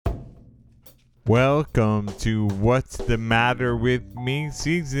Welcome to What's the Matter with Me,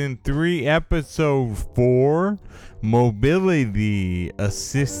 Season 3, Episode 4, Mobility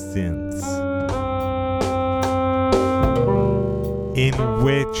Assistance, in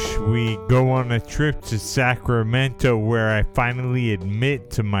which we go on a trip to Sacramento where I finally admit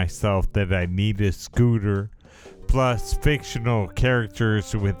to myself that I need a scooter, plus fictional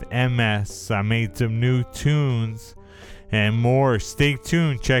characters with MS. I made some new tunes and more. Stay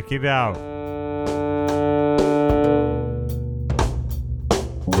tuned, check it out.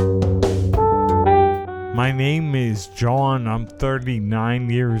 My name is John. I'm 39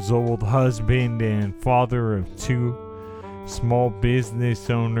 years old, husband and father of two, small business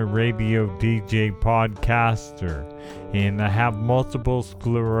owner, radio DJ, podcaster, and I have multiple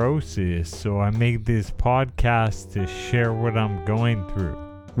sclerosis, so I made this podcast to share what I'm going through.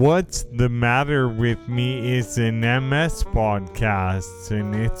 What's the Matter with Me is an MS podcast,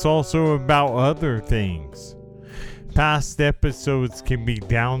 and it's also about other things. Past episodes can be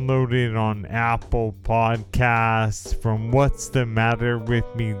downloaded on Apple Podcasts from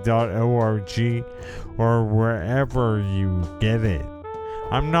what'sthematterwithme.org or wherever you get it.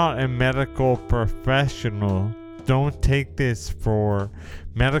 I'm not a medical professional. Don't take this for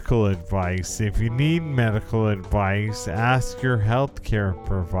medical advice. If you need medical advice, ask your healthcare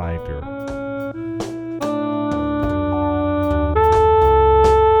provider.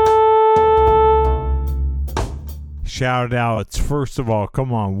 Shout outs. First of all,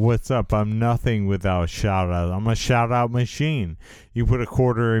 come on, what's up? I'm nothing without shout outs. I'm a shout out machine. You put a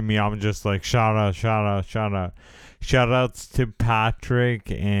quarter in me, I'm just like shout out, shout out, shout out. Shout outs to Patrick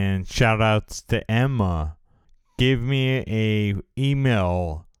and shout outs to Emma. Give me a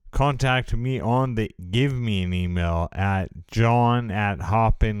email. Contact me on the give me an email at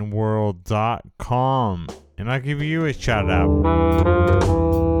john@hoppinworld.com and I'll give you a shout out.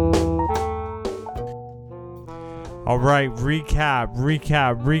 Alright,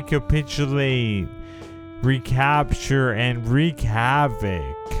 recapitulate, recapture, and wreak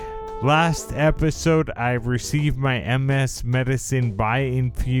havoc. Last episode, I received my MS medicine by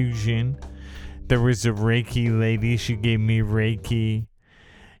infusion. There was a Reiki lady, she gave me Reiki.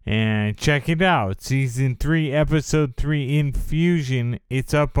 And check it out, Season 3, Episode 3, Infusion.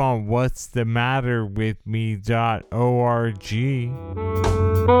 It's up on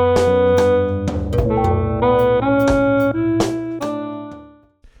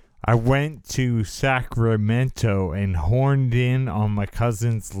what'sthematterwithme.org. I went to Sacramento and horned in on my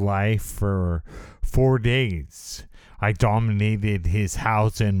cousin's life for 4 days. I dominated his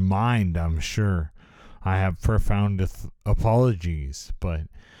house and mind, I'm sure. I have profound apologies, but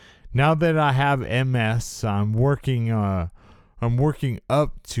now that I have MS, I'm working up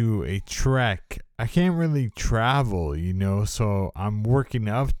to a trek. I can't really travel, so I'm working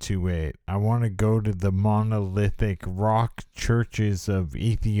up to it. I want to go to the monolithic rock churches of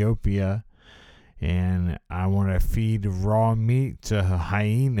Ethiopia, and I want to feed raw meat to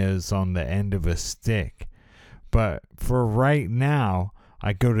hyenas on the end of a stick. But for right now,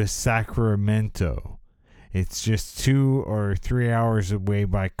 I go to Sacramento. It's just 2 or 3 hours away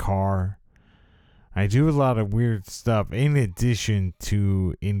by car. I do a lot of weird stuff in addition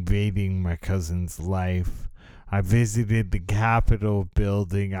to invading my cousin's life. I visited the Capitol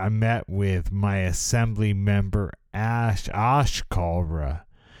building. I met with my assembly member Ash Ashkalra,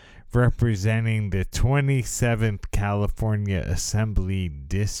 representing the 27th California Assembly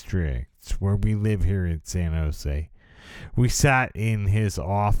District, where we live here in San Jose. We sat in his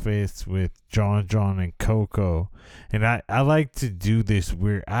office with John and Coco, and I like to do this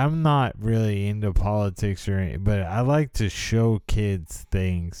weird. I'm not really into politics or anything, but I like to show kids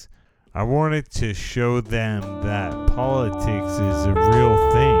things. I wanted to show them that politics is a real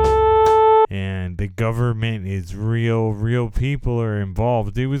thing, and the government is real people are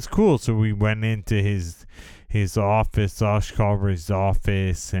involved. It was cool, so we went into his office, Ashkalra's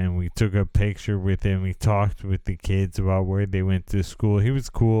office, and we took a picture with him. We talked with the kids about where they went to school. He was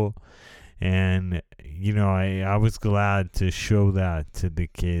cool, and I was glad to show that to the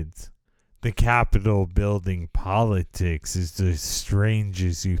kids. The Capitol building politics is as strange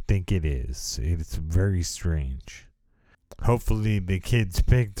as you think it is. It's very strange. Hopefully the kids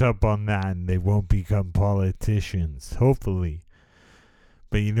picked up on that and they won't become politicians. Hopefully.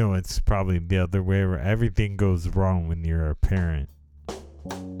 But it's probably the other way where everything goes wrong when you're a parent.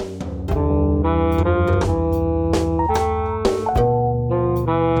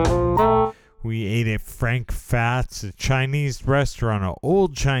 We ate at Frank Fat's, a Chinese restaurant, an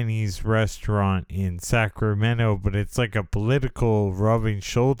old Chinese restaurant in Sacramento, but it's like a political rubbing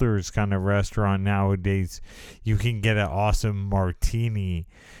shoulders kind of restaurant nowadays. You can get an awesome martini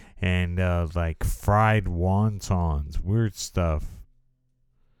and like fried wontons, weird stuff.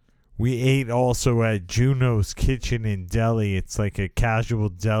 We ate also at Juno's Kitchen in Delhi. It's like a casual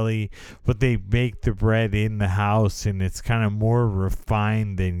deli, but they bake the bread in the house, and it's kind of more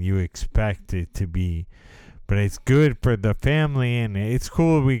refined than you expect it to be. But it's good for the family, and it's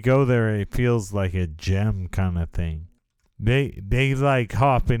cool. We go there. It feels like a gem kind of thing. They like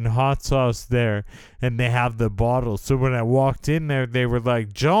hop in hot sauce there, and they have the bottle. So when I walked in there, they were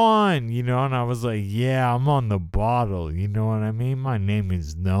like, John, and I was like, yeah, I'm on the bottle. You know what I mean? My name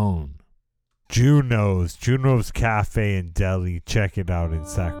is known. Juno's Cafe in Delhi. Check it out in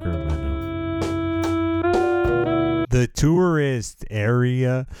Sacramento. The tourist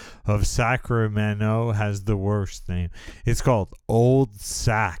area of Sacramento has the worst name. It's called Old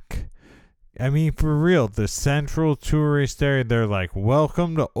Sac. I mean, for real, the central tourist area, they're like,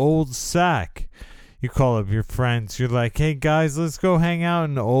 welcome to Old Sac. You call up your friends. You're like, hey, guys, let's go hang out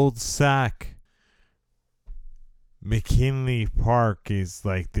in Old Sac. McKinley Park is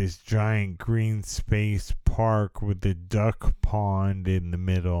like this giant green space park with a duck pond in the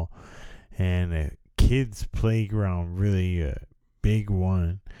middle and a kids' playground, really a big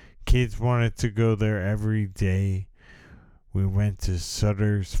one. Kids wanted to go there every day. We went to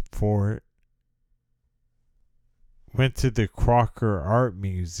Sutter's Fort. Went to the Crocker Art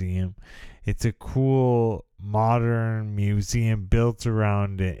Museum. It's a cool modern museum built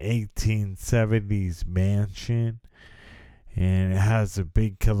around an 1870s mansion, and it has a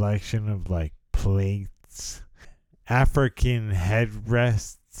big collection of like plates, African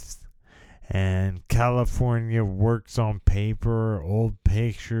headrests, and California works on paper, old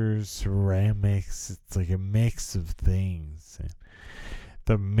pictures, ceramics. It's like a mix of things.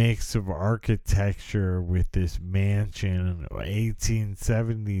 The mix of architecture with this mansion,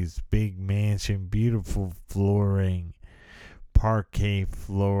 1870s big mansion, beautiful flooring, parquet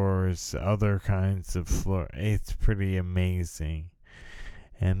floors, other kinds of floor. It's pretty amazing.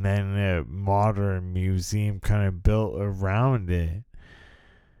 And then a modern museum kind of built around it.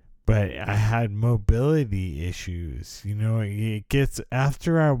 But I had mobility issues. It gets,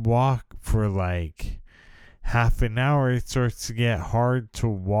 after I walk for like half an hour, it starts to get hard to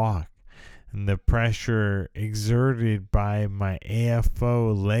walk, and the pressure exerted by my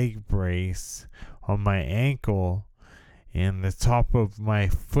AFO leg brace on my ankle and the top of my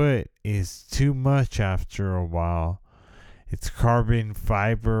foot is too much after a while. It's carbon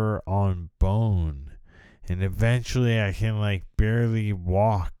fiber on bone, and eventually I can like barely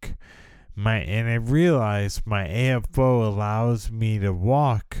walk. And I realize my AFO allows me to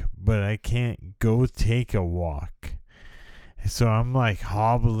walk, but I can't go take a walk. So I'm like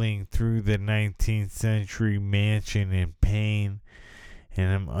hobbling through the 19th century mansion in pain,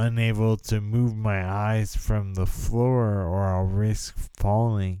 and I'm unable to move my eyes from the floor or I'll risk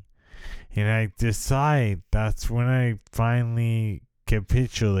falling. And I decide, that's when I finally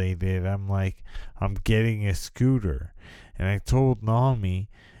capitulated. I'm like, I'm getting a scooter. And I told Nami,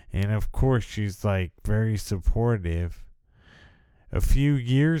 and of course she's like very supportive. A few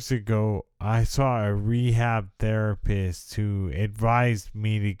years ago, I saw a rehab therapist who advised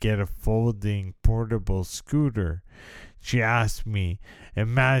me to get a folding portable scooter. She asked me,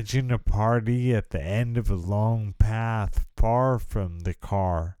 imagine a party at the end of a long path far from the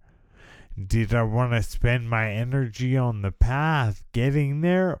car. Did I want to spend my energy on the path getting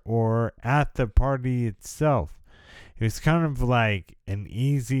there or at the party itself? It was kind of like an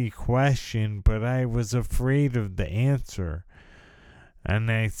easy question, but I was afraid of the answer.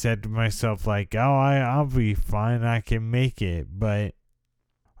 And I said to myself, like, I'll be fine, I can make it. But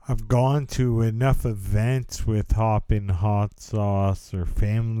I've gone to enough events with Hoppin' Hot Sauce or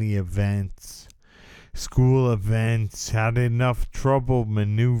family events, school events, had enough trouble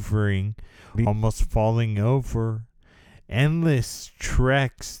maneuvering, almost falling over. Endless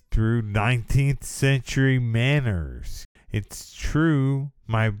treks through 19th century manners. It's true,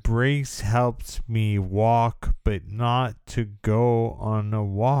 my brace helps me walk, but not to go on a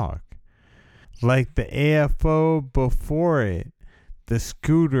walk. Like the AFO before it, the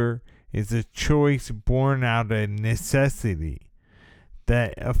scooter is a choice born out of necessity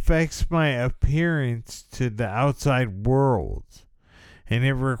that affects my appearance to the outside world, and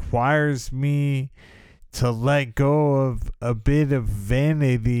it requires me to let go of a bit of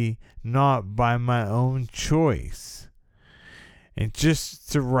vanity, not by my own choice. And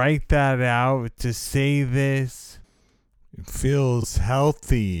just to write that out, to say this, it feels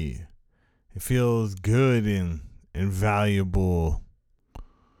healthy. It feels good and valuable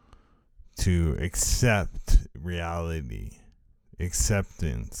to accept reality,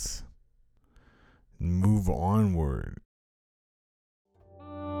 acceptance, move onward.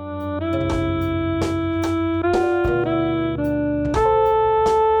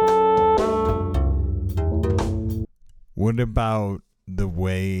 what about the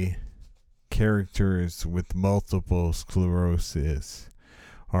way characters with multiple sclerosis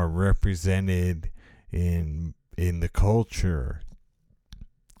are represented in the culture?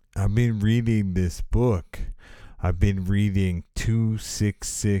 I've been reading this book. I've been reading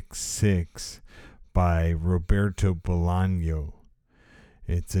 2666 by Roberto Bolaño.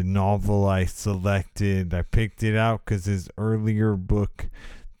 It's a novel I selected. I picked it out because his earlier book,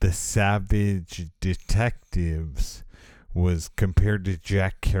 The Savage Detectives, was compared to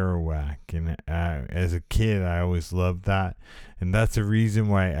Jack Kerouac. And as a kid, I always loved that. And that's the reason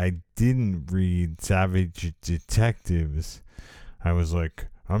why I didn't read Savage Detectives. I was like,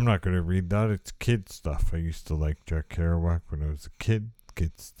 I'm not going to read that. It's kid stuff. I used to like Jack Kerouac when I was a kid.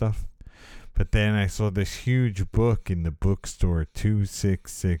 Kid stuff. But then I saw this huge book in the bookstore,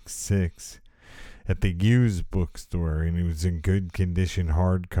 2666, at the used bookstore, and it was in good condition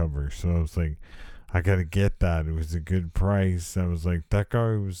hardcover. So I was like, I gotta get that. It was a good price. I was like, that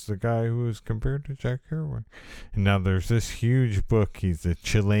guy was the guy who was compared to Jack Kerouac. And now there's this huge book. He's a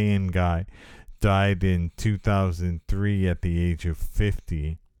Chilean guy, died in 2003 at the age of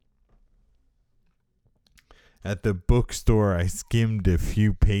 50. At the bookstore, I skimmed a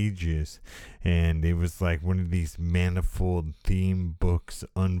few pages, and it was like one of these manifold theme books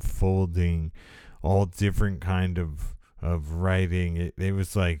unfolding all different kind of writing. It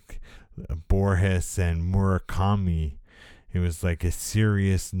was like Borges and Murakami. It was like a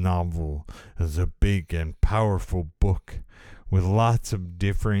serious novel. It was a big and powerful book with lots of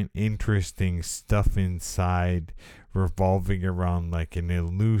different interesting stuff inside, revolving around like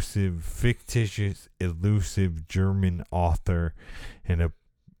an fictitious German author and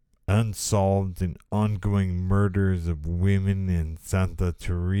unsolved and ongoing murders of women in Santa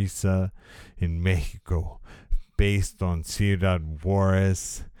Teresa in Mexico, based on Ciudad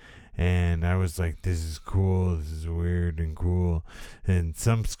Juarez. And I was like, this is cool, this is weird and cool. And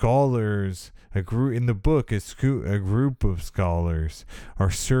some scholars, a group of scholars are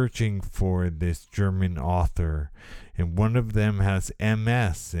searching for this German author. And one of them has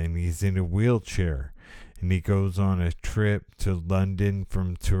MS, and he's in a wheelchair. And he goes on a trip to London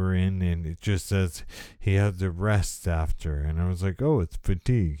from Turin, and it just says he has to rest after. And I was like, oh, it's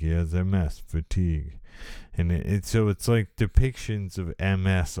fatigue. He has MS, fatigue. And so it's like depictions of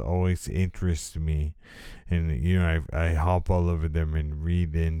MS always interest me. And, you know, I hop all over them and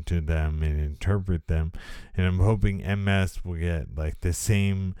read into them and interpret them. And I'm hoping MS will get like the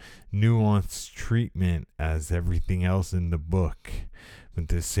same nuanced treatment as everything else in the book, with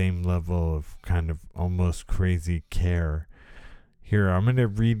the same level of kind of almost crazy care. Here, I'm going to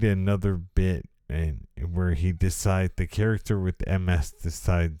read another bit and where the character with MS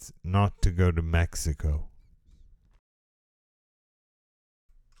decides not to go to Mexico.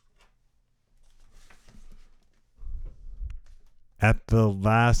 At the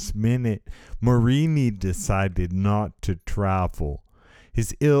last minute, Marini decided not to travel.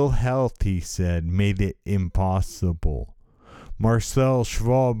 His ill health, he said, made it impossible. Marcel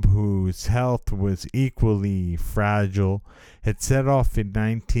Schwab, whose health was equally fragile, had set off in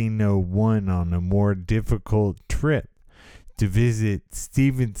 1901 on a more difficult trip to visit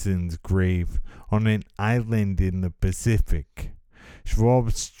Stevenson's grave on an island in the Pacific.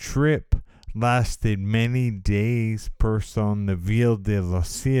 Schwab's trip lasted many days, first on the Ville de la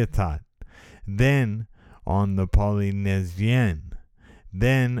Cietat, then on the Polynesienne,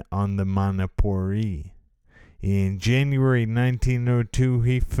 then on the Manipuri. In January 1902,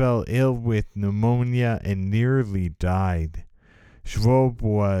 he fell ill with pneumonia and nearly died. Schwab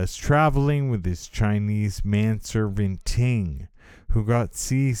was traveling with his Chinese manservant Ting, who got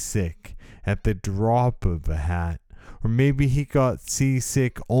seasick at the drop of a hat. Or maybe he got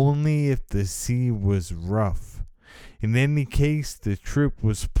seasick only if the sea was rough. In any case, the trip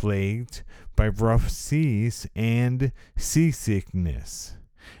was plagued by rough seas and seasickness.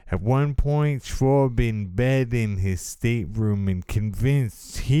 At one point, Schwab, in bed in his stateroom and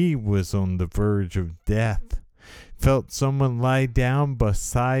convinced he was on the verge of death, felt someone lie down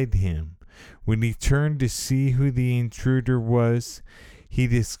beside him. When he turned to see who the intruder was, he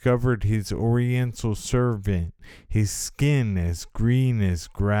discovered his Oriental servant, his skin as green as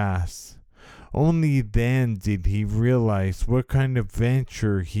grass. Only then did he realize what kind of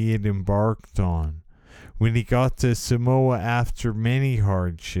venture he had embarked on. When he got to Samoa after many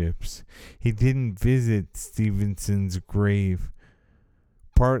hardships, he didn't visit Stevenson's grave,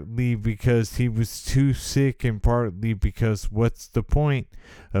 partly because he was too sick and partly because what's the point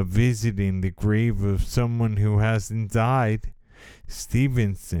of visiting the grave of someone who hasn't died?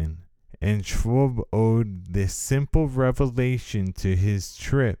 Stevenson and Schwab owed this simple revelation to his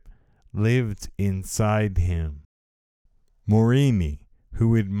trip lived inside him. Morini,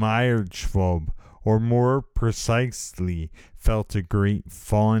 who admired Schwab, or more precisely felt a great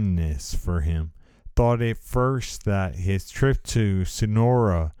fondness for him, thought at first that his trip to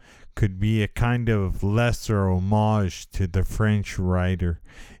Sonora could be a kind of lesser homage to the French writer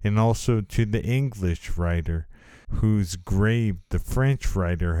and also to the English writer, whose grave the French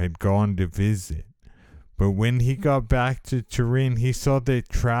writer had gone to visit. But when he got back to Turin, he saw that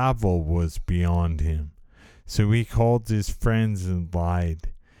travel was beyond him. So he called his friends and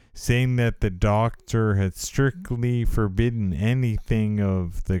lied, saying that the doctor had strictly forbidden anything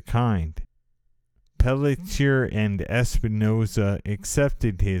of the kind. Pelletier and Espinosa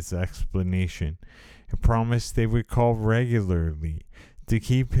accepted his explanation and promised they would call regularly to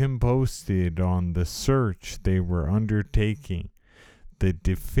keep him posted on the search they were undertaking, the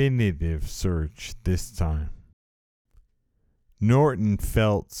definitive search this time. Norton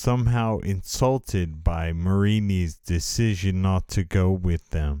felt somehow insulted by Morini's decision not to go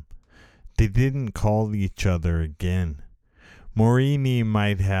with them. They didn't call each other again. Morini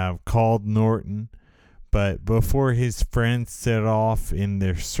might have called Norton, but before his friends set off in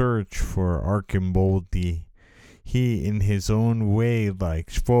their search for Arcimboldi, he, in his own way, like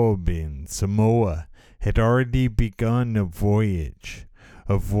Schwab in Samoa, had already begun a voyage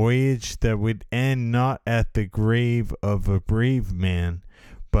that would end not at the grave of a brave man,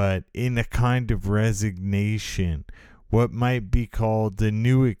 but in a kind of resignation, what might be called a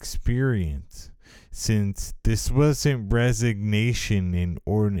new experience, since this wasn't resignation in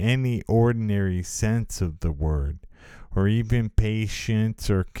any ordinary sense of the word, or even patience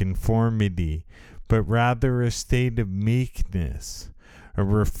or conformity, but rather a state of meekness, a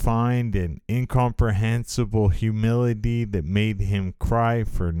refined and incomprehensible humility that made him cry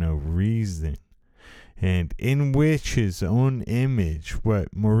for no reason, and in which his own image,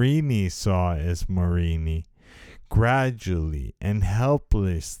 what Morini saw as Morini, gradually and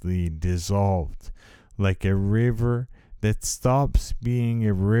helplessly dissolved, like a river that stops being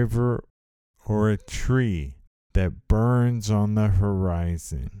a river, or a tree that burns on the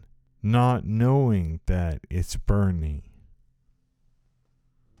horizon, not knowing that it's burning.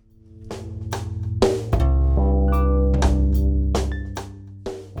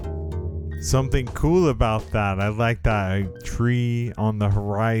 Something cool about that, I like that, a tree on the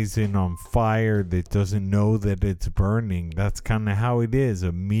horizon on fire that doesn't know that it's burning. That's kind of how it is,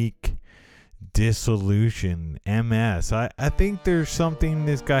 a meek disillusion, MS. I think there's something,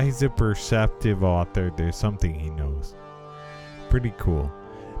 this guy, he's a perceptive author, there's something he knows. Pretty cool.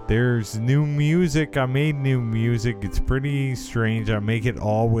 There's new music. I made new music. It's pretty strange. I make it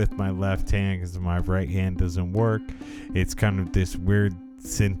all with my left hand because my right hand doesn't work. It's kind of this weird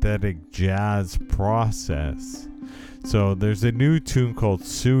synthetic jazz process. So there's a new tune called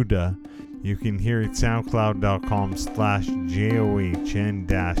Suda. You can hear it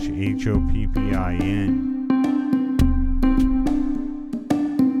soundcloud.com/JOHN-HOPPIN.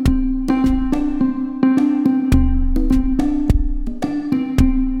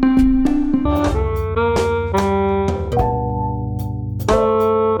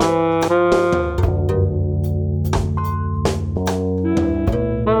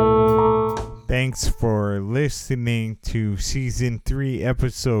 Thanks for listening to Season 3,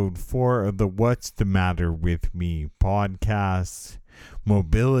 Episode 4 of the What's the Matter with Me podcast,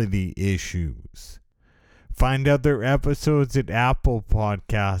 Mobility Issues. Find other episodes at Apple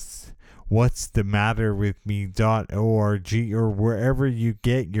Podcasts, what'sthematterwithme.org, or wherever you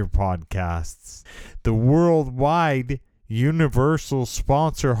get your podcasts. The worldwide universal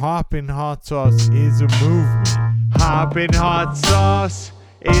sponsor, Hoppin' Hot Sauce, is a movement. Hoppin' Hot Sauce.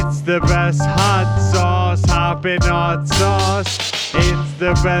 It's the best hot sauce, Hoppin' Hot Sauce. It's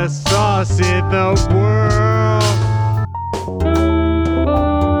the best sauce in the world.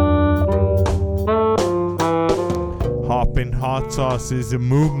 Hoppin' Hot Sauce is a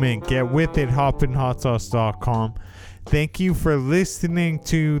movement. Get with it, hoppinhotsauce.com. Thank you for listening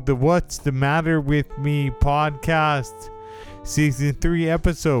to the What's the Matter with Me podcast, Season 3,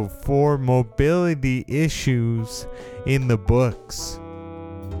 Episode 4, Mobility Issues in the books.